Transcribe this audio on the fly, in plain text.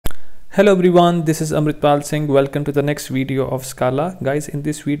Hello everyone, this is Amritpal Singh. Welcome to the next video of Scala. Guys, in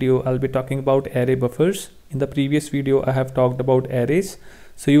this video, I'll be talking about array buffers. In the previous video, I have talked about arrays.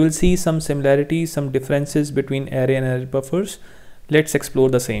 So you will see some similarities, some differences between array and array buffers. Let's explore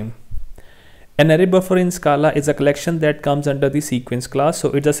the same. An array buffer in Scala is a collection that comes under the sequence class. So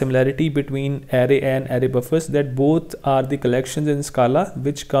it's a similarity between array and array buffers that both are the collections in Scala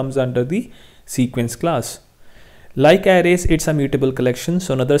which comes under the sequence class. Like arrays, it's a mutable collection.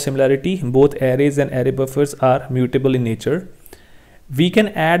 So another similarity, both arrays and array buffers are mutable in nature. We can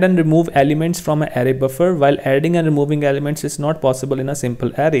add and remove elements from an array buffer, while adding and removing elements is not possible in a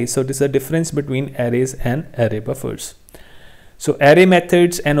simple array. So this is a difference between arrays and array buffers. So array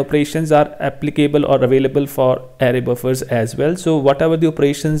methods and operations are applicable or available for array buffers as well. So whatever the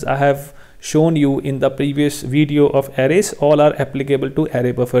operations I have shown you in the previous video of arrays, all are applicable to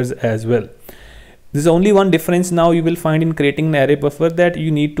array buffers as well. There's only one difference now you will find in creating an array buffer, that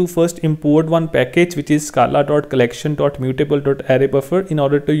you need to first import one package which is scala.collection.mutable.arraybuffer in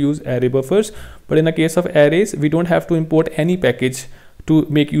order to use array buffers. But in the case of arrays, we don't have to import any package to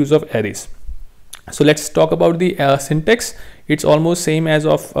make use of arrays. So let's talk about the syntax. It's almost same as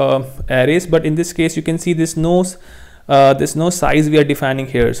of arrays, but in this case you can see there's no size we are defining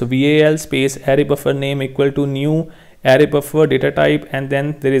here. So val space array buffer name equal to new array buffer data type, and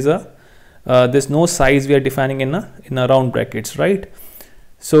then there is a there's no size we are defining in a round brackets, right?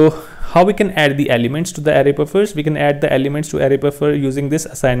 So how we can add the elements to the array buffers? We can add the elements to array buffer using this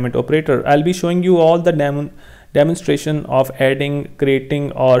assignment operator. I'll be showing you all the demonstration of adding,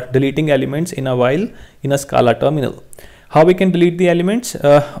 creating or deleting elements in a while in a Scala terminal. How we can delete the elements?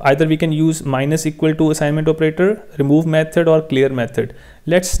 Either we can use minus equal to assignment operator, remove method or clear method.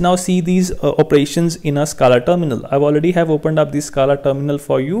 Let's now see these operations in a Scala terminal. I've already have opened up the Scala terminal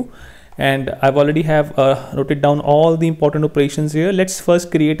for you, and I've already have noted down all the important operations here. Let's first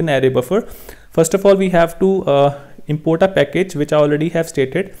create an array buffer. First of all, we have to import a package which I already have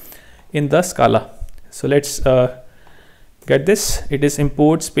stated in the Scala. So let's get this. It is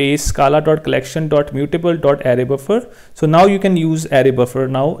import space scala.collection.mutable.arraybuffer. So now you can use array buffer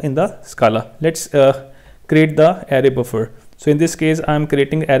now in the Scala. Let's create the array buffer. So in this case, I'm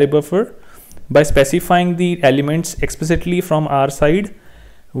creating array buffer by specifying the elements explicitly from our side.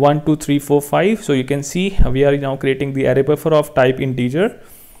 1 2 3 4 5. So you can see we are now creating the array buffer of type integer,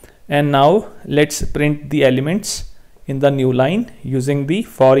 and now let's print the elements in the new line using the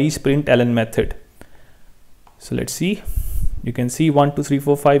for each println method. So let's see, you can see 1 2 3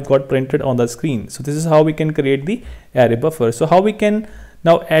 4 5 got printed on the screen. So this is how we can create the array buffer. So how we can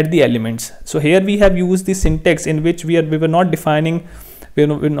now add the elements? So here we have used the syntax in which we were not defining, we're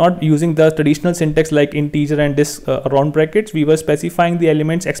not using the traditional syntax like integer and this round brackets. We were specifying the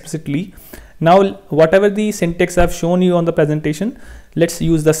elements explicitly. Now whatever the syntax I've shown you on the presentation, let's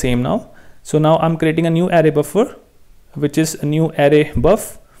use the same now. So now I'm creating a new array buffer, which is a new array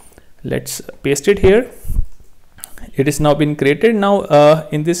buff. Let's paste it here. It is now been created. Now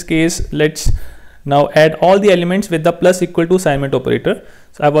in this case, let's now add all the elements with the plus equal to assignment operator.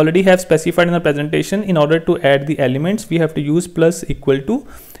 So I've already have specified in the presentation, in order to add the elements we have to use plus equal to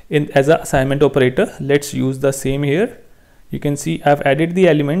as a assignment operator. Let's use the same here. You can see I've added the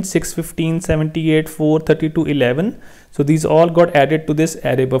elements 6 15 78 4 32 11. So these all got added to this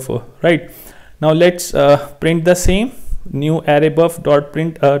array buffer, right? Now let's print the same new array buff dot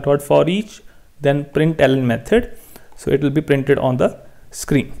print dot for each, then println method. So it will be printed on the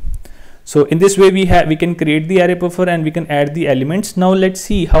screen. So in this way we can create the array buffer and we can add the elements. Now let's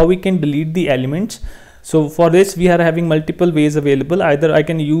see how we can delete the elements. So for this we are having multiple ways available. Either I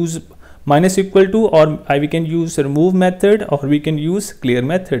can use minus equal to, or we can use remove method, or we can use clear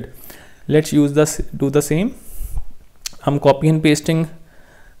method. Let's do the same. I'm copy and pasting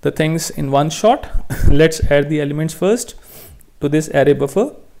the things in one shot. Let's add the elements first to this array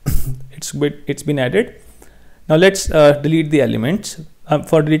buffer. It's been added. Now let's delete the elements.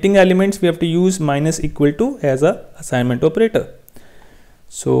 For deleting elements, we have to use minus equal to as a assignment operator.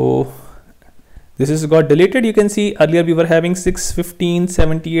 So this is got deleted. You can see earlier we were having 6 15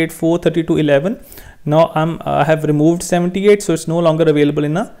 78 4 32 11. Now I have removed 78, so it's no longer available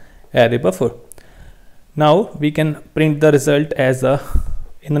in a array buffer. Now we can print the result as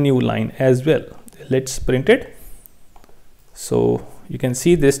in a new line as well. Let's print it. So you can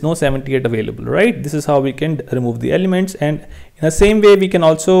see there's no 78 available, right? This is how we can remove the elements, and in the same way we can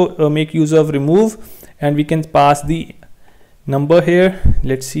also make use of remove, and we can pass the number here.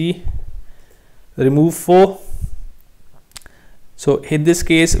 Let's see, remove 4. So in this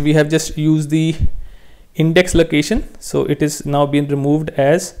case we have just used the index location, so it is now being removed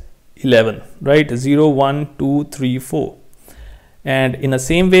as 11, right? 0 1 2 3 4. And in the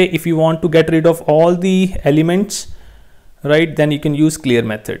same way, if you want to get rid of all the elements, right, then you can use clear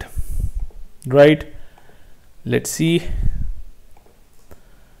method, right? Let's see.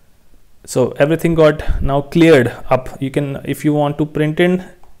 So everything got now cleared up. You can, if you want to print in,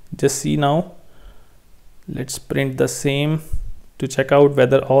 just see now. Let's print the same to check out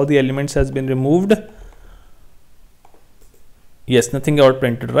whether all the elements has been removed. Yes, nothing got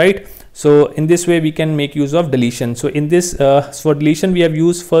printed, right? So in this way we can make use of deletion. So in this for deletion, we have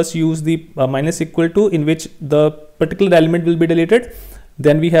used first use the minus equal to, in which the particular element will be deleted.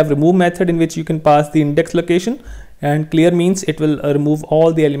 Then we have remove method, in which you can pass the index location, and clear means it will remove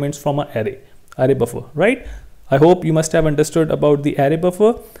all the elements from an array buffer, right? I hope you must have understood about the array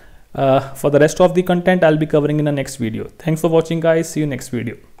buffer. For the rest of the content, I'll be covering in the next video. Thanks for watching, guys. See you next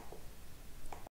video.